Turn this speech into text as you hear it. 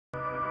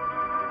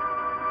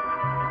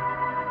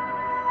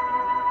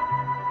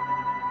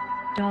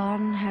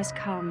Dawn has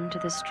come to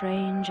the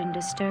strange and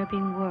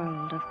disturbing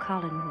world of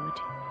Collinwood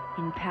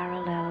in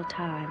parallel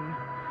time,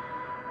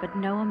 but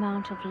no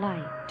amount of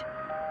light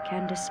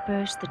can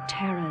disperse the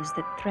terrors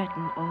that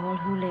threaten all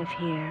who live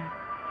here.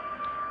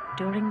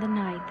 During the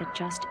night that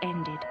just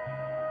ended,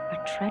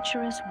 a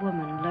treacherous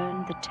woman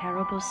learned the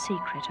terrible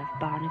secret of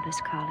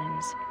Barnabas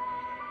Collins,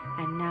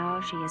 and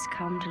now she has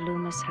come to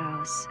Loomis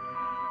House,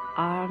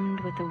 armed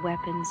with the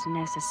weapons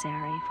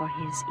necessary for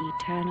his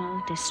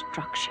eternal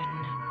destruction.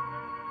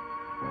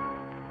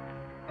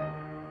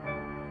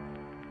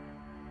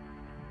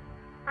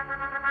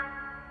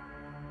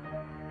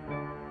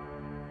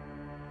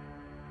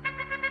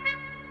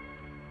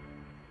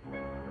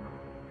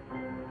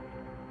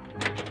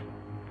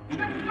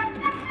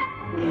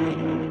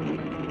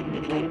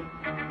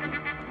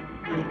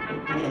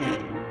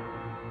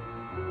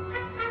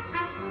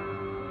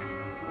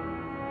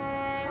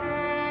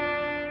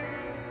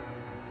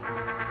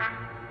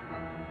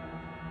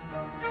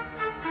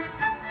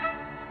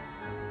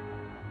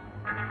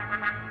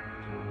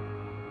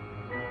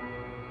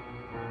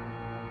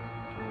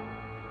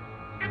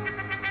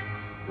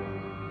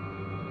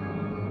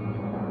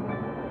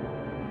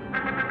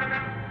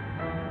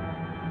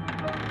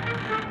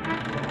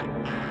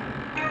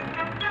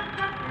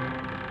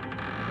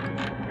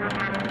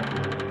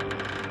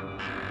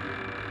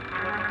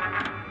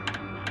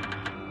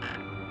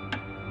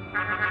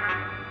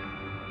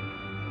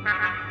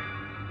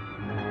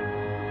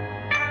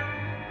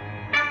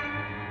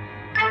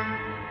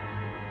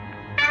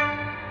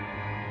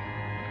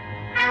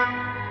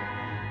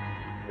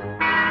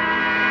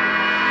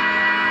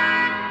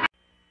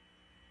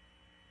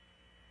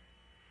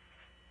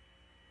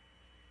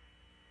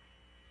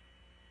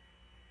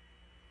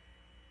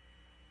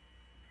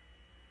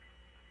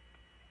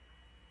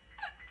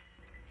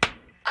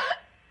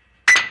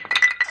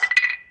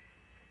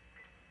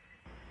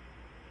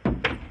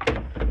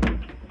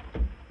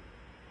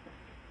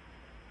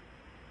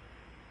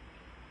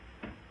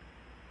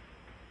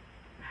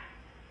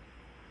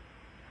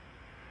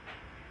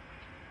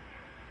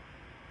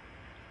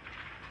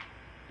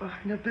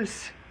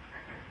 Barnabas.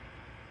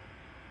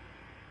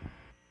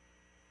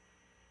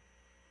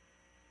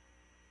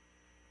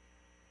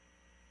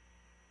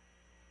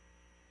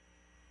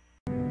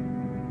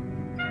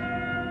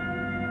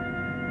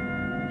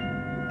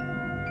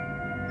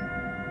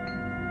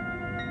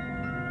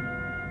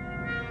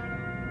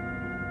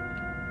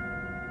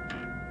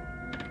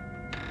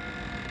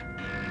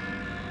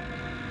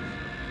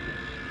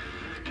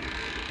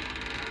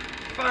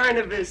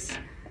 Barnabas.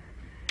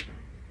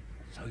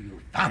 So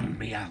you found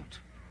me out.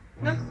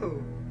 No.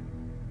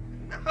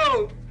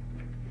 Will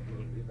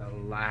be the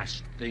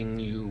last thing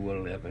you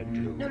will ever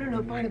do.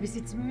 No, Barnabas,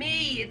 it's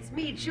me. It's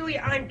me,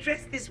 Julia. I'm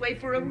dressed this way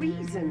for a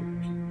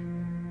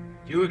reason.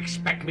 Do you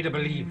expect me to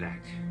believe that?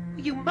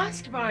 You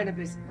must,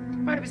 Barnabas.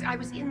 Barnabas, I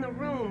was in the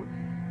room.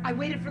 I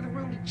waited for the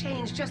room to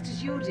change just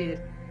as you did.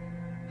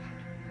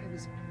 I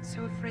was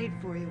so afraid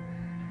for you.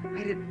 I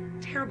had a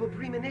terrible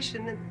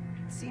premonition and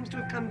it seems to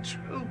have come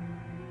true.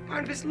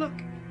 Barnabas, look.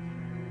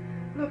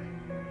 Look.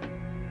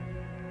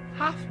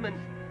 Hoffman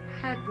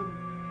had them.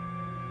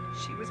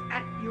 She was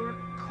at your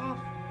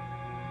coffin.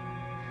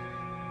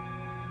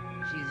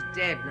 She's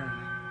dead now.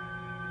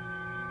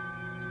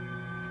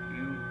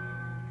 You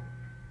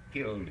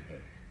killed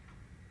her.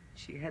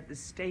 She had the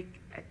stake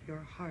at your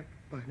heart,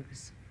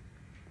 Barnabas.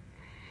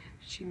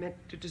 She meant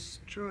to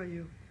destroy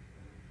you.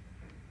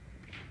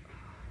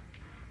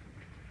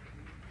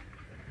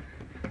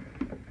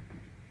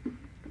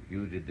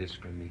 You did this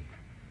for me.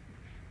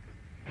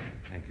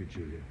 Thank you,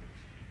 Julia.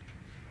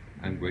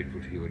 I'm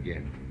grateful to you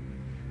again.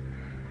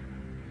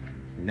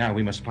 Now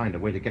we must find a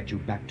way to get you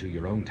back to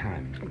your own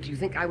time. Oh, do you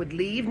think I would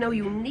leave? No,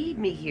 you need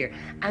me here.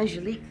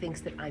 Angelique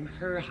thinks that I'm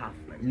her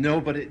Hoffman. No,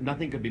 but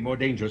nothing could be more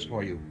dangerous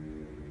for you.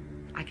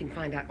 I can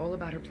find out all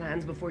about her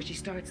plans before she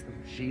starts them.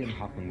 She and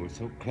Hoffman were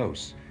so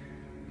close.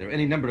 There are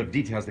any number of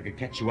details that could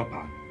catch you up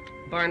on.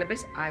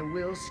 Barnabas, I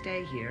will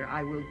stay here.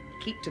 I will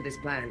keep to this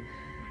plan.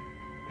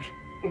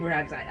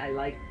 Perhaps I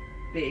like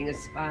being a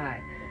spy.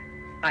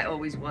 I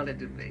always wanted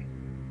to be.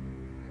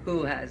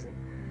 Who hasn't?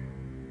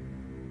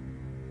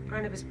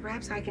 Barnabas,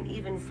 perhaps I can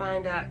even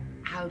find out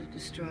how to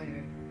destroy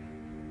her.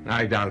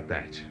 I doubt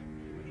that.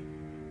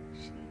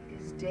 She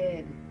is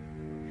dead.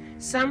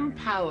 Some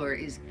power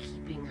is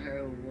keeping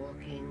her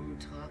walking,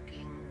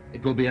 talking.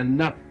 It will be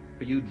enough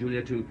for you,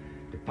 Julia, to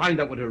find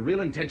out what her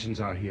real intentions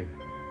are here.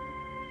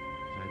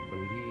 I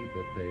believe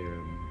that they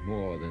are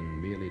more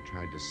than merely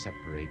trying to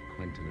separate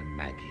Quentin and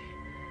Maggie.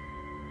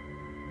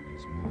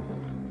 There's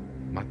more.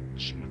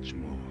 Much, much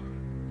more.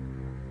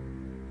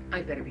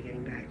 I'd better be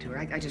getting back to her.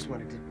 I just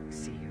wanted to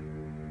see you.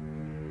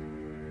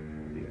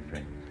 Be a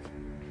friend.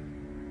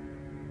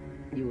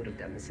 You would have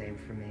done the same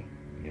for me.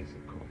 Yes,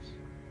 of course.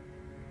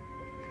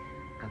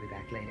 I'll be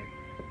back later.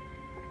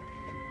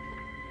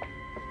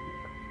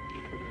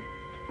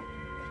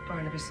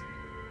 Barnabas,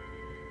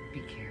 be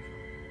careful.